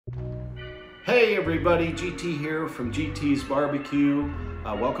Hey everybody, GT here from GT's Barbecue.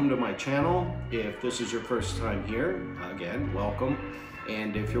 Welcome to my channel. If this is your first time here, again, welcome.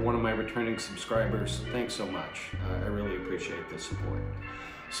 And if you're one of my returning subscribers, thanks so much. I really appreciate the support.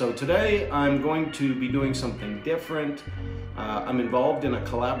 So today I'm going to be doing something different. I'm involved in a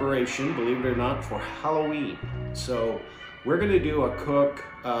collaboration, believe it or not, for Halloween. So we're gonna do a cook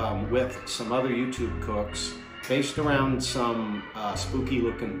with some other YouTube cooks based around some spooky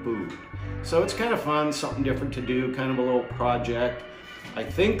looking food. So it's kind of fun, something different to do, kind of a little project. I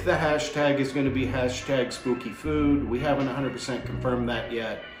think the hashtag is going to be hashtag spooky food. We haven't 100% confirmed that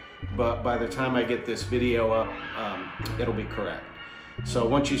yet, but by the time I get this video up, it'll be correct. So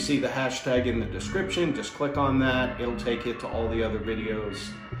once you see the hashtag in the description, just click on that. It'll take you to all the other videos,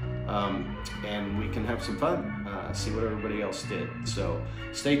 and we can have some fun, see what everybody else did. So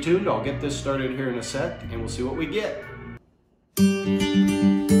stay tuned. I'll get this started here in a sec, and we'll see what we get.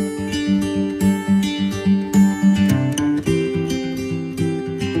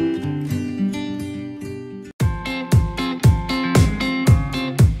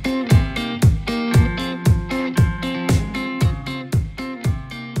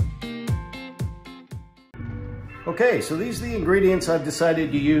 Okay, so these are the ingredients I've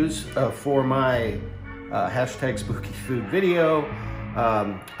decided to use for my hashtag spooky food video.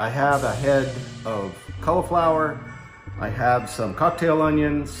 I have a head of cauliflower, I have some cocktail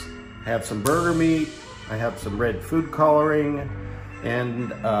onions, I have some burger meat, I have some red food coloring,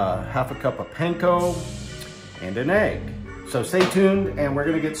 and half a cup of panko, and an egg. So stay tuned, and we're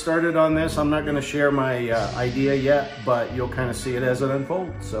gonna get started on this. I'm not gonna share my idea yet, but you'll kind of see it as it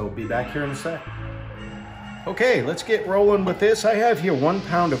unfolds. So be back here in a sec. Okay, let's get rolling with this. I have here 1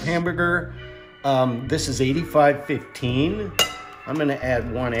 pound of hamburger. This is 85/15. I'm gonna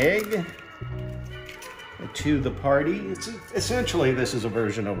add 1 egg to the party. Essentially, this is a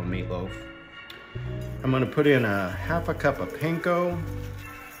version of a meatloaf. I'm gonna put in a half a cup of panko.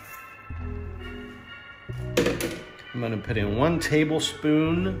 I'm gonna put in 1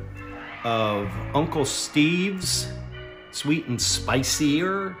 tablespoon of Uncle Steve's sweet and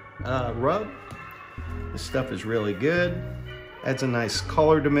spicier rub. This stuff is really good. Adds a nice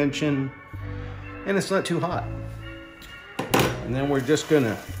color dimension, and it's not too hot. And then we're just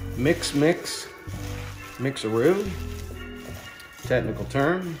gonna mix-a-roo, technical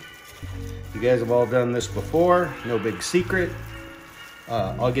term. You guys have all done this before, no big secret.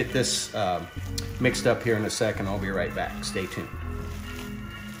 I'll get this mixed up here in a second. I'll be right back, stay tuned.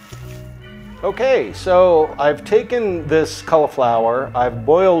 Okay, so I've taken this cauliflower, I've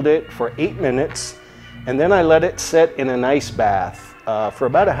boiled it for 8 minutes, and then I let it sit in an ice bath for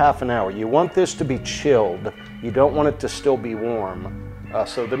about a half an hour. You want this to be chilled. You don't want it to still be warm,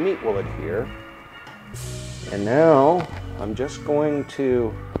 so the meat will adhere. And now I'm just going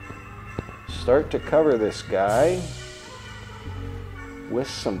to start to cover this guy with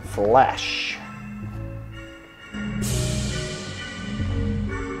some flesh.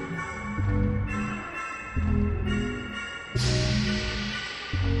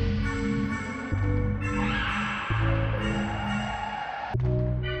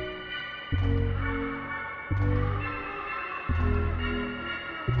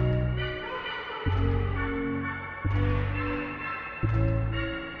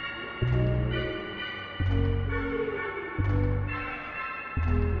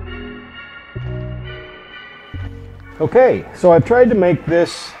 Okay, so I've tried to make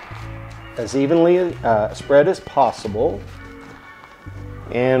this as evenly spread as possible,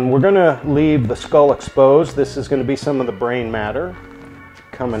 and we're gonna leave the skull exposed. This is gonna be some of the brain matter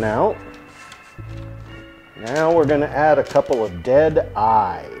coming out. Now we're gonna add a couple of dead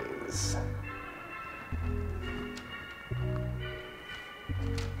eyes.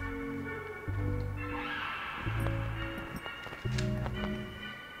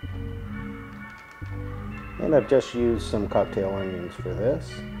 And I've just used some cocktail onions for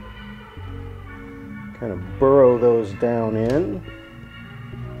this. Kind of burrow those down in,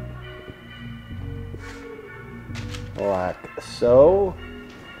 like so.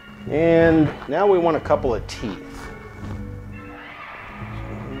 And now we want a couple of teeth.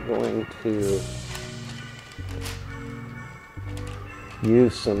 I'm going to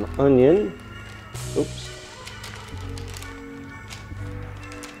use some onion. Oops.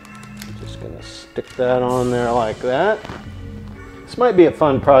 Gonna stick that on there like that. This might be a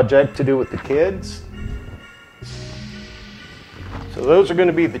fun project to do with the kids. So those are going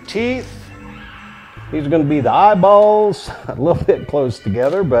to be the teeth. These are going to be the eyeballs. A little bit close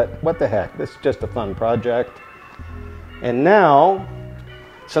together, but what the heck, this is just a fun project. And now,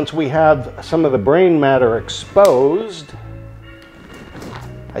 since we have some of the brain matter exposed,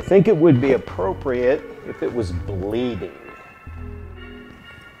 I think it would be appropriate if it was bleeding.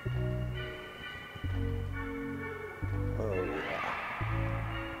 Oh yeah.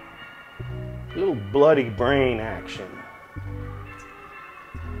 A little bloody brain action.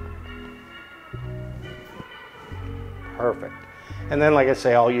 Perfect. And then, like I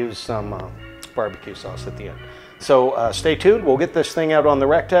say, I'll use some barbecue sauce at the end. So stay tuned. We'll get this thing out on the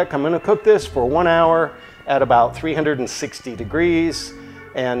Rectech. I'm going to cook this for 1 hour at about 360 degrees.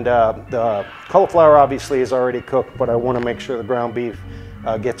 And the cauliflower obviously is already cooked, but I want to make sure the ground beef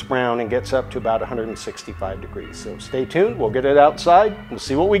gets brown and gets up to about 165 degrees. So stay tuned. We'll get it outside. We'll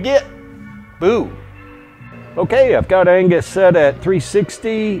see what we get. Boo! Okay, I've got Angus set at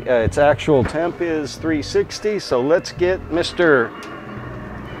 360. Its actual temp is 360. So let's get Mr.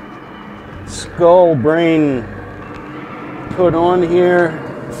 Skull Brain put on here.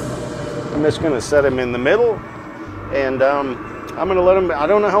 I'm just going to set him in the middle, and I'm going to let him. I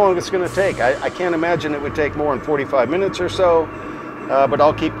don't know how long it's going to take. I can't imagine it would take more than 45 minutes or so, but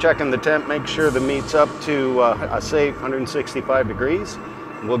I'll keep checking the temp, make sure the meat's up to a safe 165 degrees.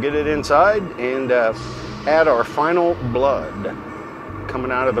 We'll get it inside and add our final blood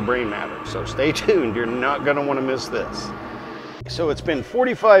coming out of the brain matter. So stay tuned. You're not going to want to miss this. So it's been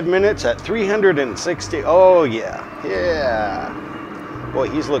 45 minutes at 360. Oh yeah, yeah. Boy,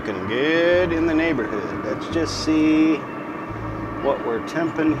 he's looking good in the neighborhood. Let's just see what we're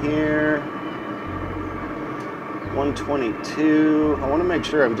temping here. 122. I want to make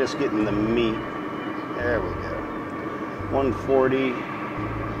sure I'm just getting the meat. There we go. 140.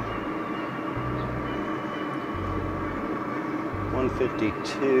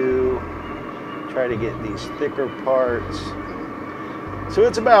 152. Try to get these thicker parts. So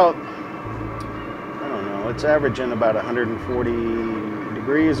it's about, I don't know, it's averaging about 140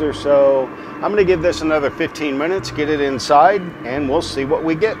 degrees or so. I'm going to give this another 15 minutes, get it inside, and we'll see what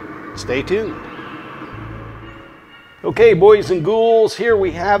we get. Stay tuned. Okay, boys and ghouls, here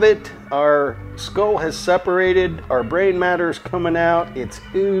we have it. Our skull has separated, our brain matter's coming out. It's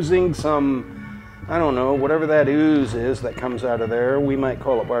oozing some, I don't know, whatever that ooze is that comes out of there. We might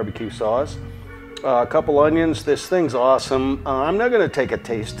call it barbecue sauce. A couple onions. This thing's awesome. I'm not going to take a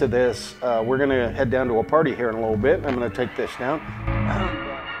taste to this. We're going to head down to a party here in a little bit. I'm going to take this down.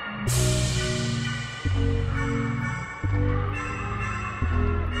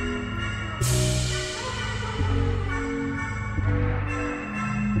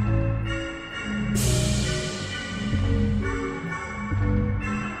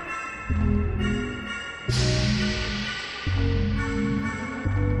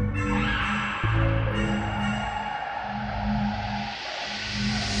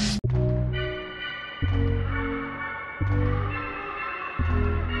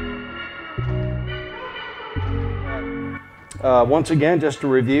 Once again, just to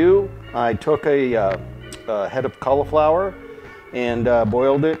review, I took a head of cauliflower and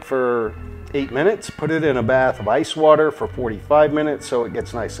boiled it for 8 minutes, put it in a bath of ice water for 45 minutes so it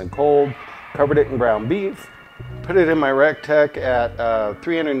gets nice and cold, covered it in ground beef, put it in my Rectech at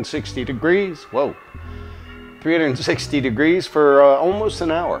 360 degrees, 360 degrees for almost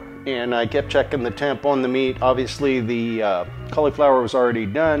an hour. And I kept checking the temp on the meat. Obviously the cauliflower was already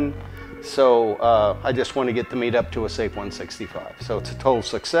done. So I just want to get the meat up to a safe 165. So it's a total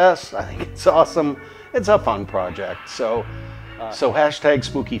success. I think it's awesome. It's a fun project. So hashtag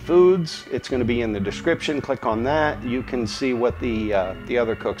spooky foods. It's going to be in the description. Click on that. You can see what the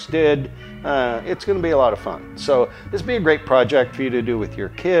other cooks did. It's going to be a lot of fun. So this will be a great project for you to do with your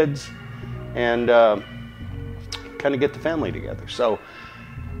kids and kind of get the family together. So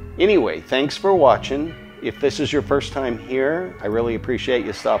anyway, thanks for watching. If this is your first time here, I really appreciate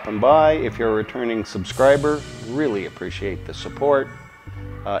you stopping by. If you're a returning subscriber, really appreciate the support.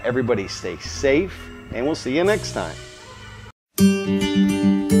 Everybody stay safe, and we'll see you next time.